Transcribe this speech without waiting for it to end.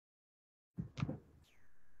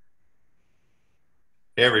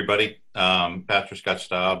Hey, everybody. Pastor Scott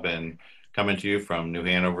Staub, and coming to you from New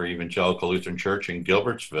Hanover Evangelical Lutheran Church in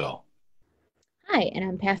Gilbertsville. Hi, and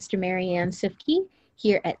I'm Pastor Mary Ann Sifke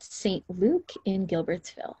here at St. Luke in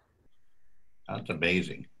Gilbertsville. That's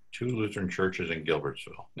amazing. Two Lutheran churches in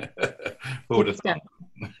Gilbertsville. Who would Good have stuff,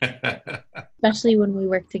 thought? especially when we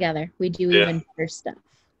work together. We do Yeah, even better stuff.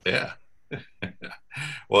 yeah.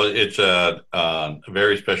 Well, it's a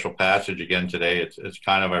very special passage again today. It's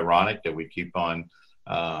kind of ironic that we keep on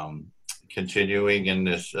um, continuing in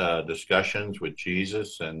this discussions with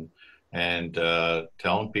Jesus and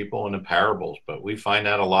telling people in the parables, but we find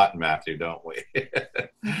that a lot in Matthew, don't we?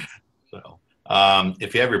 Yes. So,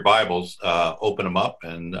 if you have your Bibles, open them up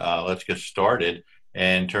and let's get started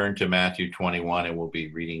and turn to Matthew 21, and we'll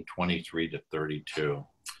be reading 23 to 32.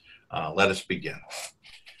 Let us begin.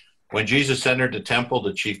 When Jesus entered the temple,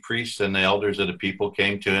 the chief priests and the elders of the people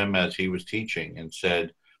came to him as he was teaching and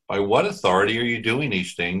said, "By what authority are you doing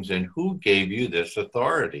these things, and who gave you this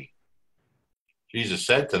authority?" Jesus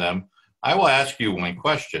said to them, "I will ask you one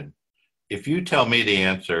question. If you tell me the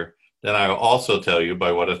answer, then I will also tell you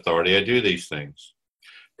by what authority I do these things.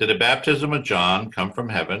 Did the baptism of John come from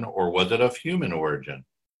heaven, or was it of human origin?"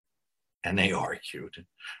 And they argued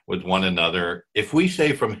with one another. "If we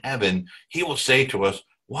say from heaven, he will say to us,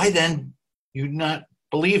 'Why then you not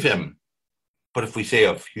believe him?' But if we say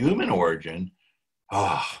of human origin,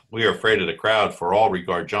 we are afraid of the crowd, for all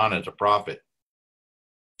regard John as a prophet."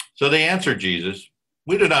 So they answered Jesus,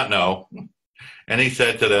 "We do not know." And he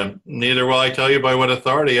said to them, "Neither will I tell you by what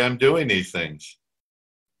authority I'm doing these things."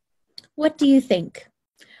 What do you think?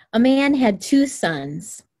 A man had two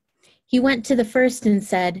sons. He went to the first and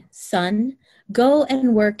said, "Son, go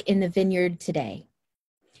and work in the vineyard today."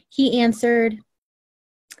 He answered,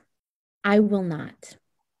 "I will not."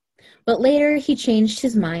 But later he changed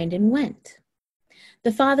his mind and went.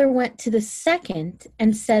 The father went to the second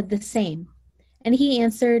and said the same. And he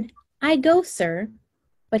answered, "I go, sir."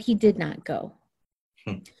 But he did not go.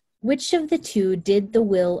 Which of the two did the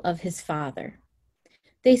will of his father?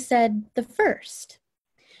 They said, "The first."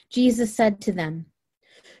 Jesus said to them,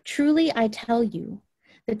 "Truly I tell you,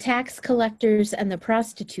 the tax collectors and the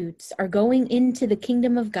prostitutes are going into the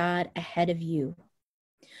kingdom of God ahead of you.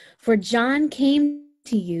 For John came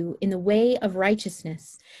to you in the way of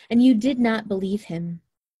righteousness, and you did not believe him.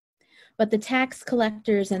 But the tax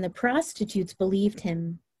collectors and the prostitutes believed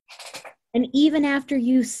him. And even after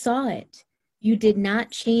you saw it, you did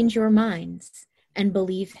not change your minds and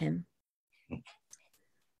believe him."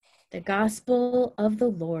 The gospel of the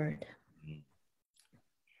Lord.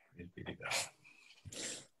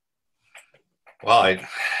 Well,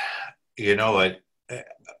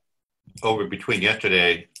 over between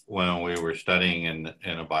yesterday when we were studying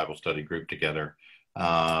in a Bible study group together,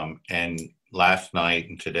 and last night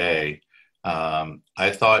and today,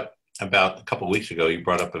 I thought about a couple of weeks ago, you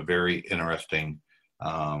brought up a very interesting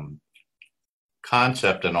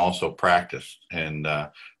concept and also practice. And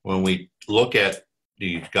when we look at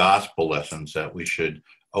these gospel lessons, that we should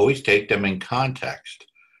always take them in context.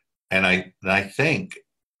 And I think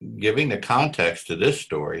giving the context to this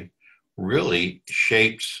story really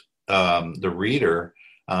shapes the reader,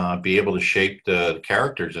 be able to shape the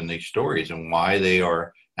characters in these stories and why they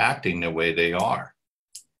are acting the way they are.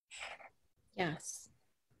 Yes.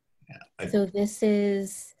 Yeah. So this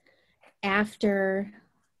is after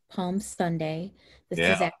Palm Sunday. This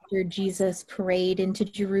is Yeah, after Jesus' parade into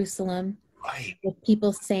Jerusalem right. with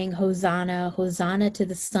people saying, "Hosanna, Hosanna to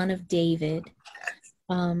the Son of David,"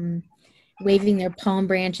 waving their palm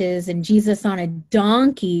branches, and Jesus on a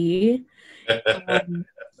donkey. Um,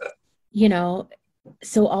 you know,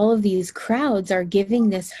 so all of these crowds are giving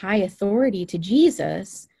this high authority to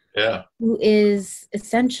Jesus, Yeah, who is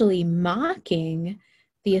essentially mocking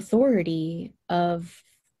the authority of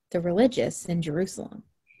the religious in Jerusalem.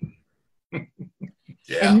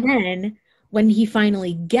 yeah. And then when he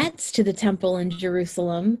finally gets to the temple in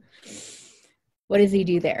Jerusalem, what does he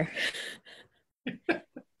do there?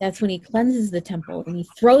 That's when he cleanses the temple and he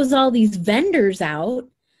throws all these vendors out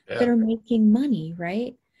that Yeah, are making money,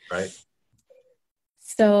 right? right.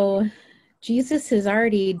 So Jesus has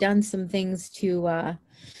already done some things to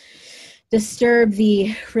disturb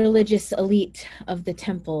the religious elite of the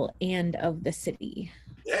temple and of the city.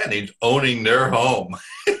 Yeah, and he's owning their home.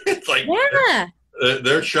 It's like Yeah.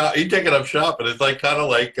 they're shop. He's taking up shop, and it's like kind of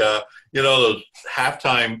like those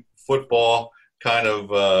halftime football kind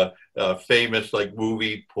of famous like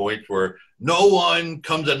movie points where no one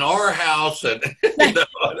comes in our house, and you Right. know,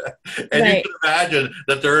 and you Right. can imagine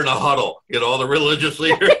that they're in a huddle. The religious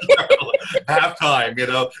leaders halftime.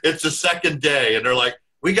 It's the second day, and they're like,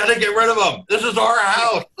 We got to get rid of them. This is our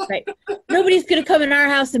house. Right. Nobody's going to come in our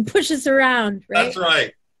house and push us around, right? That's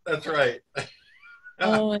right. That's right.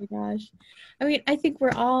 Oh my gosh. I mean, I think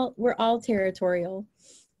we're all territorial,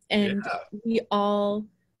 and Yeah. we all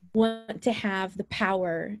want to have the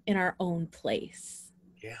power in our own place.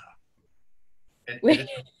 Yeah.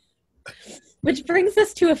 Which brings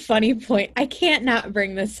us to a funny point. I can't not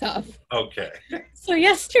bring this up. Okay. So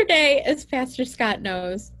yesterday, as Pastor Scott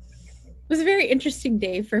knows, was a very interesting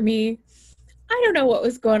day for me. I don't know what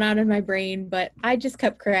was going on in my brain, but I just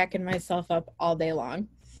kept cracking myself up all day long.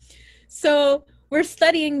 So we're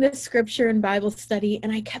studying this scripture in Bible study,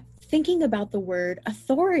 and I kept thinking about the word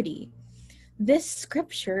authority. This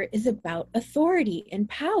scripture is about authority and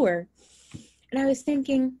power. And I was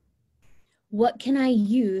thinking, what can I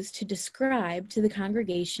use to describe to the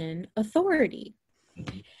congregation authority?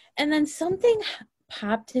 Mm-hmm. And then something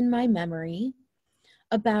popped in my memory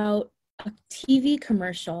about a TV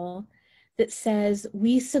commercial that says,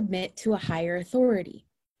 we submit to a higher authority.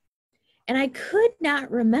 And I could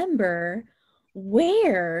not remember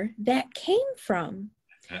where that came from.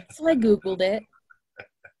 So I Googled it.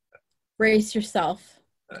 Brace yourself.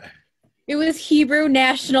 It was Hebrew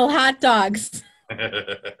National Hot Dogs.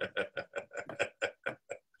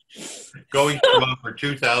 Going strong for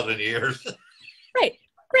 2,000 years. Right.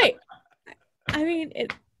 I mean,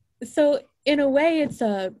 so in a way, it's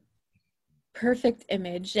a perfect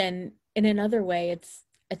image, and in another way, it's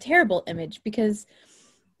a terrible image, because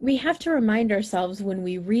we have to remind ourselves when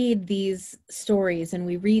we read these stories and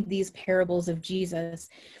we read these parables of Jesus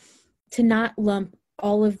to not lump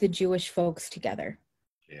all of the Jewish folks together.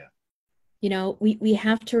 Yeah. You know, we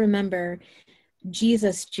have to remember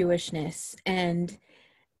Jesus' Jewishness and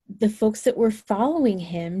the folks that were following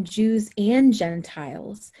him, Jews and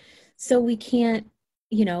Gentiles. So we can't,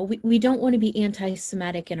 we don't want to be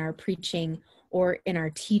anti-Semitic in our preaching or in our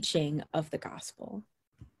teaching of the gospel.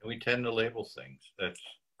 We tend to label things. That's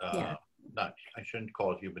not, I shouldn't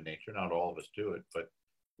call it human nature. Not all of us do it, but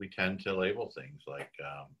we tend to label things like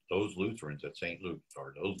those Lutherans at St. Luke's,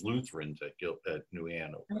 or those Lutherans at New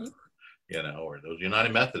Hanover, right. Or those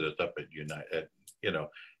United Methodists up at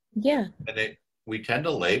Yeah. And we tend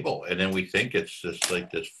to label, and then we think it's just like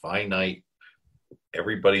this finite,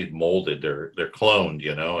 everybody's molded, they're cloned,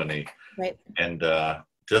 and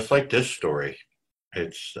just like this story,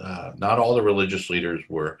 it's not all the religious leaders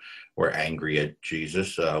were angry at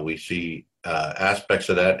Jesus. We see aspects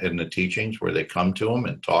of that in the teachings where they come to him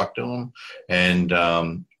and talk to him, and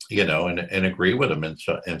and agree with him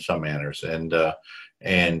in some manners,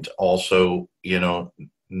 and also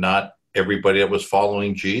not everybody that was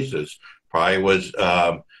following Jesus probably was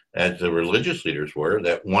as the religious leaders were,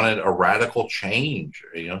 that wanted a radical change.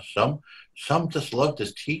 Some just loved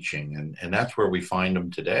his teaching, and that's where we find them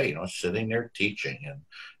today, sitting there teaching,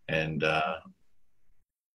 and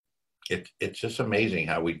it's just amazing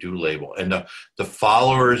how we do label. And the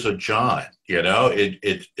followers of John,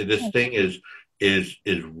 this thing is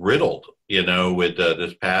riddled, with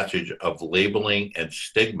this passage of labeling and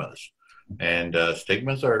stigmas, and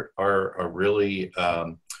stigmas are a really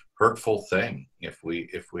hurtful thing if we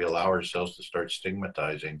allow ourselves to start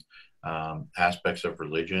stigmatizing aspects of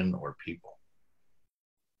religion or people.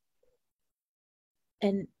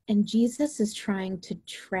 And Jesus is trying to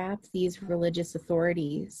trap these religious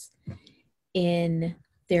authorities in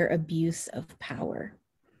their abuse of power,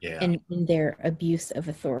 and in their abuse of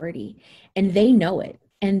authority, and they know it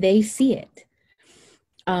and they see it.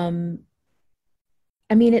 I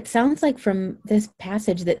mean, it sounds like from this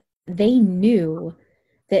passage that they knew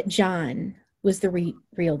that John was the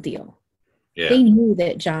real deal. Yeah. They knew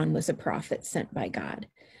that John was a prophet sent by God,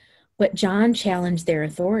 but John challenged their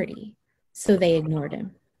authority, so they ignored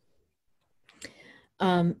him.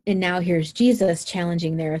 And now here's Jesus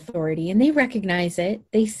challenging their authority, and they recognize it,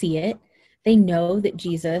 they see it, they know that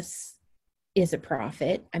Jesus is a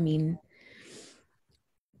prophet. I mean,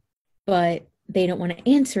 but they don't want to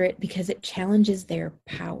answer it because it challenges their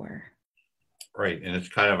power. Right, and it's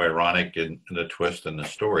kind of ironic in the twist in the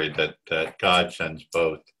story that God sends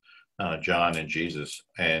both John and Jesus,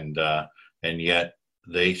 and yet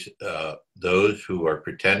those who are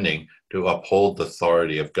pretending to uphold the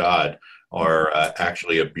authority of God are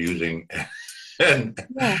actually abusing and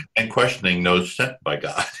questioning those sent by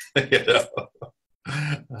God.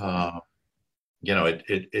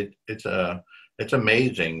 It's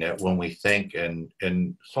amazing that when we think, and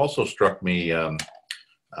it's also struck me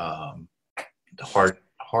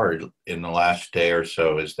hard in the last day or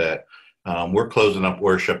so, is that we're closing up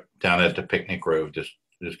worship down at the Picnic Grove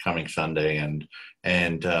this coming Sunday, and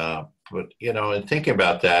thinking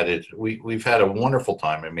about that, we've had a wonderful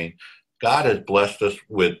time. I mean, God has blessed us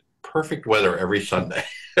with perfect weather every Sunday.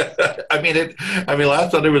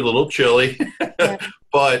 Last Sunday was a little chilly, Yeah.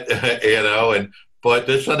 but but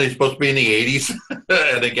this Sunday's supposed to be in the 80s,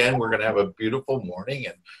 and again we're going to have a beautiful morning,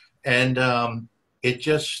 and it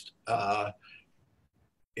just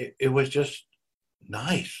it was just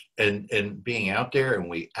nice and being out there, and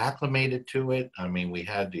we acclimated to it. I mean, we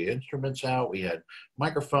had the instruments out, we had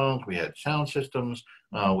microphones, we had sound systems,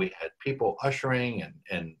 we had people ushering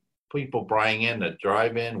and people buying in the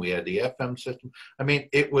drive-in, we had the FM system. I mean,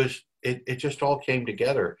 it just all came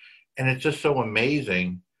together, and it's just so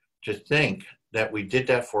amazing to think that we did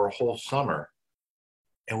that for a whole summer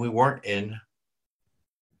and we weren't in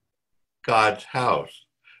God's house.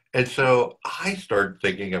 And so I started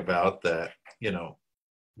thinking about that,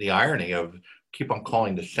 the irony of keep on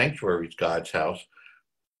calling the sanctuaries God's house.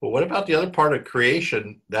 But what about the other part of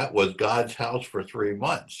creation that was God's house for 3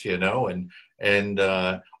 months, and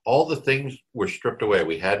all the things were stripped away.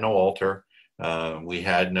 We had no altar. We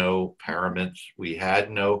had no paraments. We had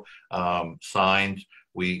no signs.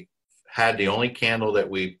 We had the only candle that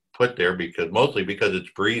we put there mostly because it's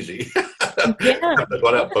breezy. Yeah. But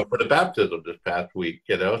for the baptism this past week,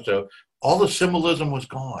 so all the symbolism was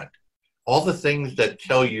gone. All the things that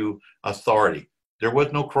tell you authority. There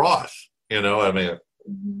was no cross, we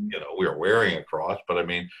were wearing a cross, but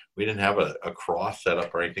we didn't have a cross set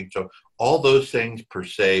up or anything. So all those things per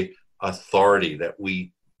se, authority that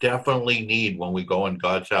we definitely need when we go in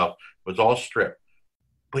God's house was all stripped.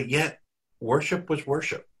 But yet worship was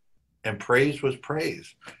worship and praise was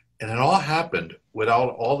praise. And it all happened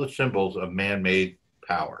without all the symbols of man-made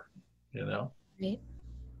power, Right.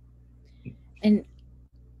 And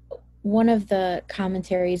one of the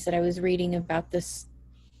commentaries that I was reading about this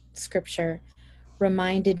scripture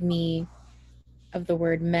reminded me of the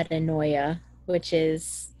word metanoia, which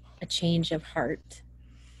is a change of heart.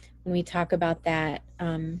 When we talk about that,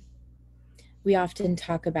 we often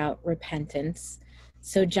talk about repentance.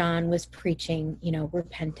 So John was preaching,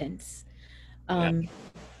 repentance.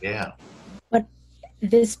 Yeah. But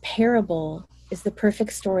this parable is the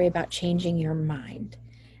perfect story about changing your mind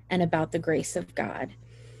and about the grace of God.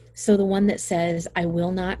 So the one that says, I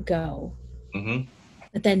will not go,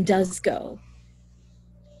 but then does go.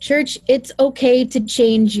 Church, it's okay to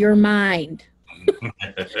change your mind.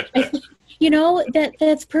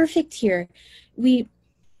 That's perfect here. We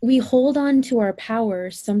hold on to our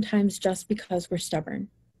power sometimes just because we're stubborn.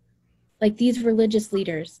 Like these religious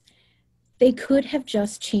leaders, they could have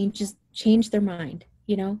just changed their mind.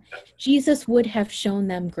 Jesus would have shown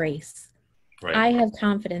them grace. Right. I have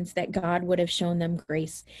confidence that God would have shown them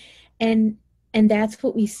grace. And that's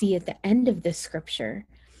what we see at the end of this scripture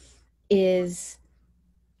is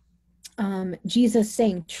Jesus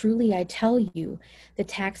saying, truly, I tell you, the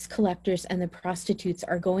tax collectors and the prostitutes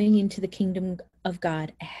are going into the kingdom of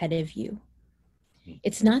God ahead of you.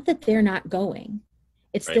 It's not that they're not going.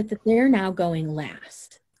 It's right. that they're now going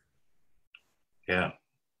last. Yeah.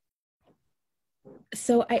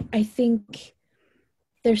 So I think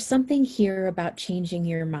there's something here about changing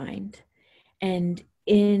your mind. And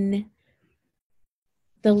in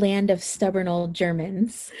the land of stubborn old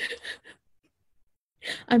Germans,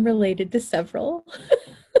 I'm related to several.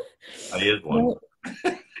 I is one.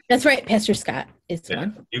 That's right. Pastor Scott is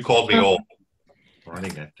one. You called me old. I'm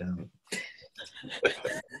writing that down.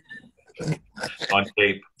 On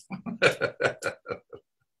tape.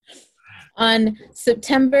 On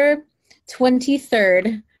September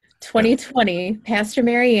 23rd, 2020, Pastor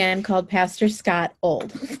Marianne called Pastor Scott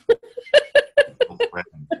old.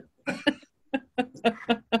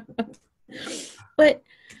 But,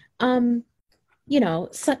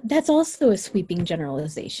 so that's also a sweeping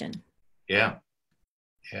generalization. Yeah.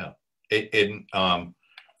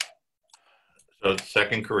 So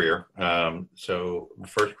second career. So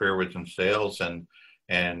first career was in sales,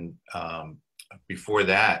 and before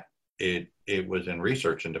that, it was in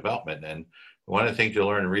research and development. And one of the things you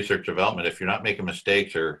learn in research development, if you're not making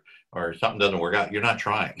mistakes or something doesn't work out, you're not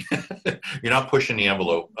trying. You're not pushing the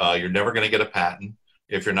envelope. You're never going to get a patent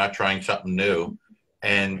if you're not trying something new.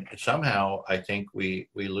 And somehow I think we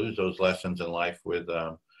lose those lessons in life with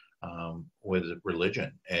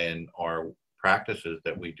religion and our practices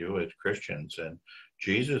that we do as Christians. And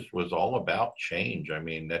Jesus was all about change.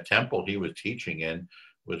 The temple he was teaching in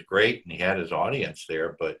was great, and he had his audience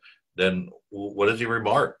there. But then what does he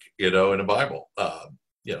remark, in the Bible?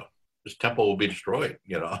 This temple will be destroyed,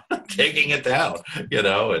 taking it down,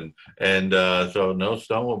 so no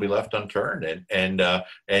stone will be left unturned.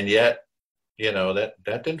 And yet,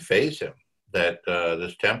 that didn't faze him, that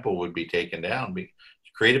this temple would be taken down.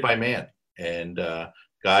 It's created by man, and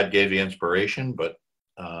God gave the inspiration, but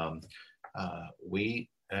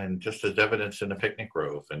and just as evidence in the picnic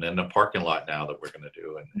grove and in the parking lot now that we're going to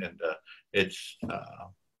do, and it's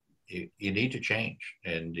you need to change,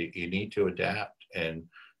 and you need to adapt, and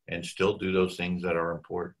still do those things that are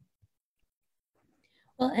important.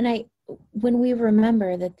 Well, and when we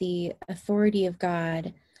remember that the authority of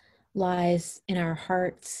God lies in our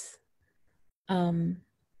hearts, in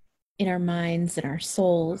our minds, in our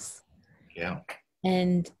souls, Yeah,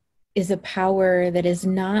 and is a power that is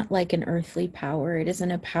not like an earthly power. It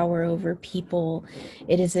isn't a power over people.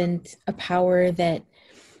 It isn't a power that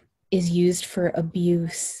is used for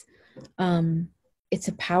abuse. It's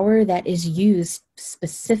a power that is used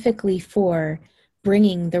specifically for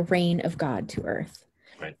bringing the reign of God to earth,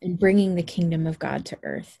 right. and bringing the kingdom of God to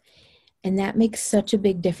earth. And that makes such a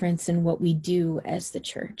big difference in what we do as the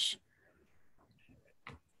church.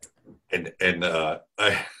 And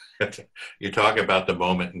you talk about the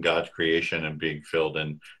moment in God's creation and being filled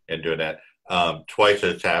and doing that. Twice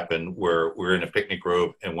it's happened where we're in a picnic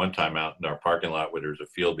grove, and one time out in our parking lot where there's a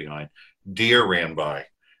field behind, deer ran by,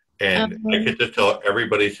 and I could just tell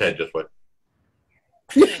everybody's head just went.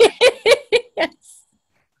 Yes.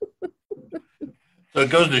 So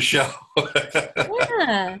it goes to show.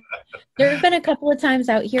 Yeah. There have been a couple of times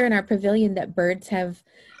out here in our pavilion that birds have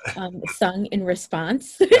sung in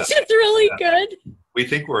response, which is really good. We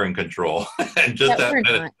think we're in control. And just that we're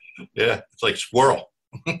minute, not. yeah, it's like squirrel.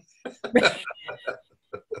 You're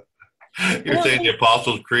saying the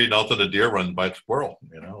Apostles' Creed, and also the deer runs by squirrel,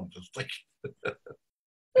 just like.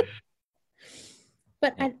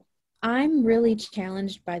 But I'm really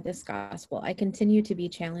challenged by this gospel. I continue to be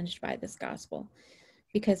challenged by this gospel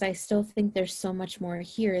because I still think there's so much more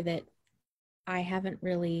here that I haven't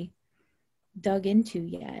really dug into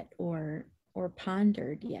yet or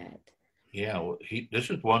pondered yet. Yeah, well, this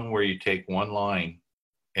is one where you take one line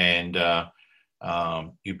and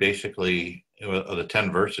you basically, of the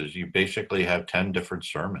 10 verses, you basically have 10 different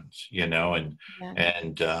sermons, and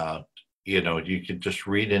you can just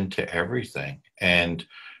read into everything, and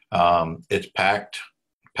it's packed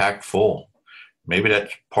full. Maybe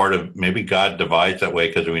that's maybe God divides that way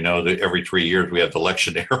because we know that every 3 years we have the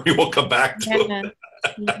lectionary we'll come back to. Yeah.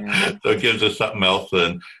 Yeah. So it gives us something else.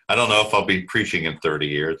 And I don't know if I'll be preaching in 30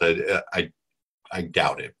 years. I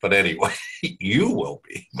doubt it. But anyway, you will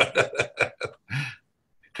be.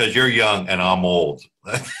 Because you're young and I'm old.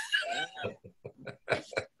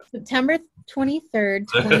 September 23rd,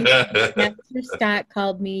 2020, Pastor Scott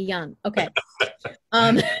called me young. Okay.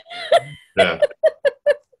 Yeah.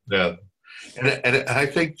 Yeah. And I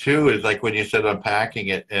think too is like when you said unpacking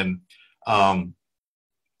it, and I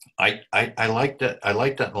like that. I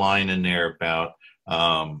like that line in there about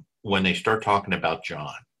when they start talking about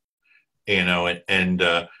John, and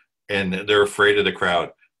they're afraid of the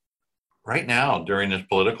crowd. Right now during this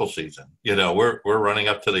political season, we're running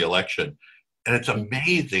up to the election, and it's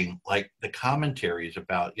amazing, like the commentaries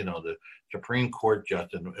about the Supreme Court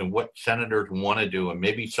justice and what senators want to do, and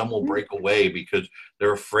maybe some will break away because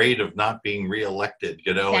they're afraid of not being reelected,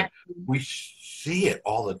 Exactly. And we see it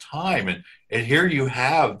all the time, and here you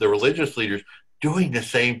have the religious leaders doing the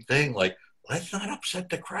same thing, like, let's not upset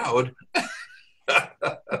the crowd.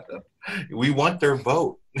 We want their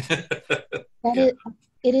vote. It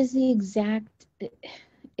is the exact,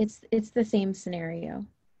 it's the same scenario.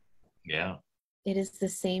 Yeah. It is the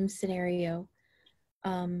same scenario.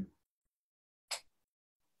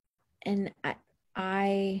 And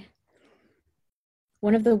I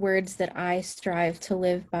one of the words that I strive to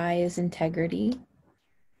live by is integrity.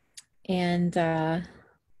 And,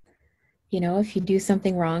 if you do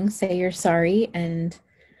something wrong, say you're sorry, and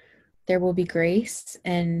there will be grace.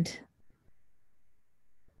 And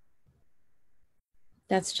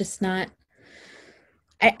that's just not,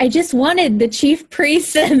 I just wanted the chief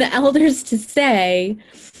priests and the elders to say,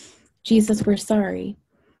 Jesus, we're sorry.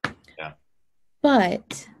 Yeah.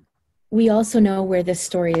 But we also know where this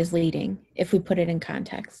story is leading, if we put it in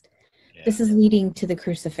context. Yeah. This is leading to the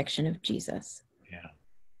crucifixion of Jesus. Yeah.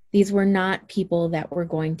 These were not people that were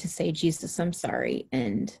going to say, Jesus, I'm sorry,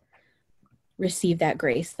 and receive that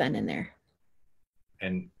grace then and there.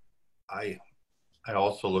 And I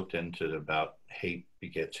also looked into about hate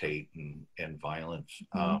begets hate and violence.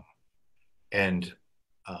 Mm-hmm. And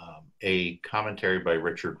a commentary by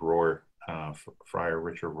Richard Rohr, Friar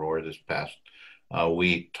Richard Rohr, this past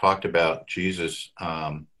week talked about Jesus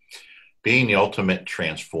being the ultimate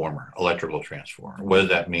transformer, electrical transformer. What does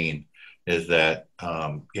that mean? Is that,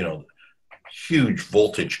 huge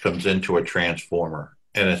voltage comes into a transformer,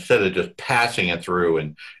 and instead of just passing it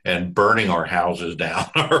through and burning our houses down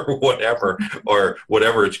or whatever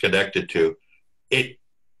it's connected to, it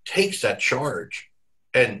takes that charge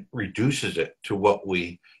and reduces it to what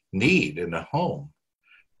we need in the home.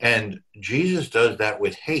 And Jesus does that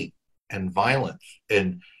with hate and violence,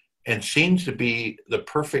 and seems to be the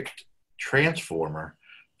perfect transformer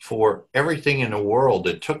for everything in the world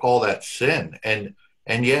that took all that sin. And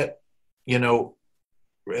yet, you know,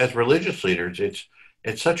 as religious leaders,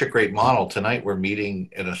 it's such a great model. Tonight we're meeting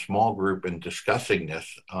in a small group and discussing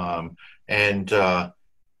this, and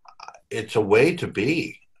it's a way to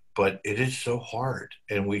be, but it is so hard,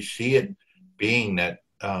 and we see it being that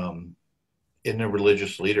in the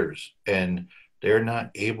religious leaders, and they're not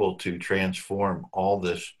able to transform all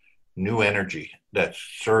this new energy that's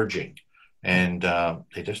surging, and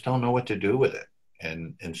they just don't know what to do with it,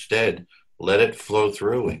 and instead let it flow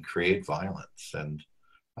through and create violence. And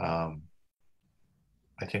um,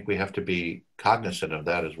 I think we have to be cognizant of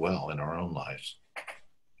that as well in our own lives.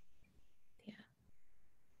 Yeah.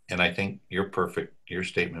 And I think your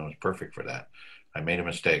statement was perfect for that. I made a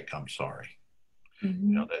mistake, I'm sorry.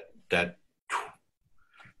 Mm-hmm. That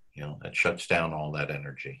that shuts down all that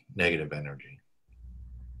energy, negative energy.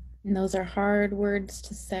 And those are hard words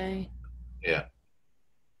to say. Yeah.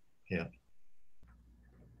 Yeah.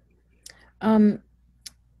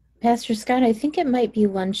 Pastor Scott, I think it might be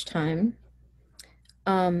lunchtime.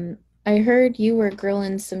 I heard you were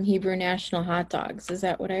grilling some Hebrew National hot dogs. Is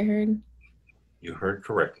that what I heard? You heard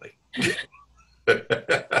correctly.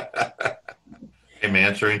 I'm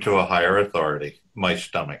answering to a higher authority, my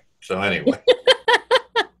stomach. So anyway.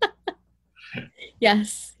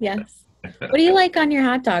 Yes, yes. What do you like on your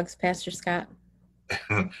hot dogs, Pastor Scott?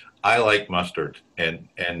 I like mustard and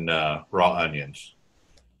raw onions.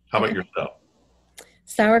 How about yourself?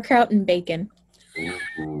 Sauerkraut and bacon.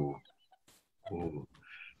 Ooh, ooh.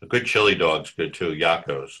 A good chili dog's good too.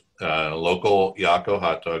 Yakos, local Yako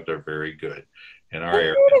hot dogs are very good in our I've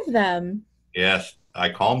area. heard of them. Yes, I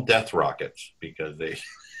call them death rockets because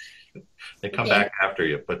they come back after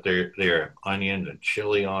you, but they're onions and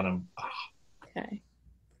chili on them. Okay.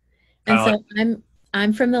 Kind And of so like,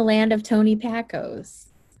 I'm from the land of Tony Pacos.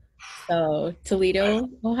 So Toledo,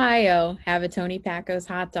 Ohio, have a Tony Pacos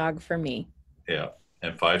hot dog for me. yeah,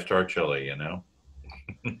 and 5-star chili, you know.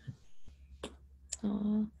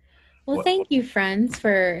 Aw. Well, What? thank you, friends,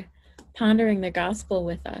 for pondering the gospel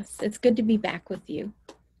with us. It's good to be back with you.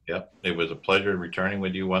 Yep, it was a pleasure returning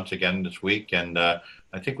with you once again this week, and I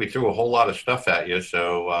think we threw a whole lot of stuff at you.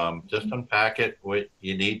 So just unpack it what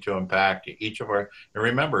you need to unpack. And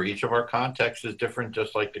remember, each of our contexts is different,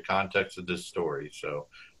 just like the context of this story. So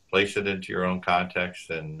place it into your own context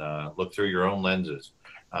and look through your own lenses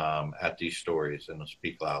at these stories, and it'll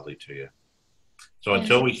speak loudly to you. So Yeah.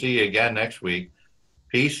 until we see you again next week,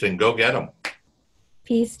 peace and go get them.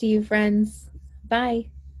 Peace to you, friends. Bye.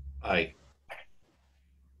 Bye.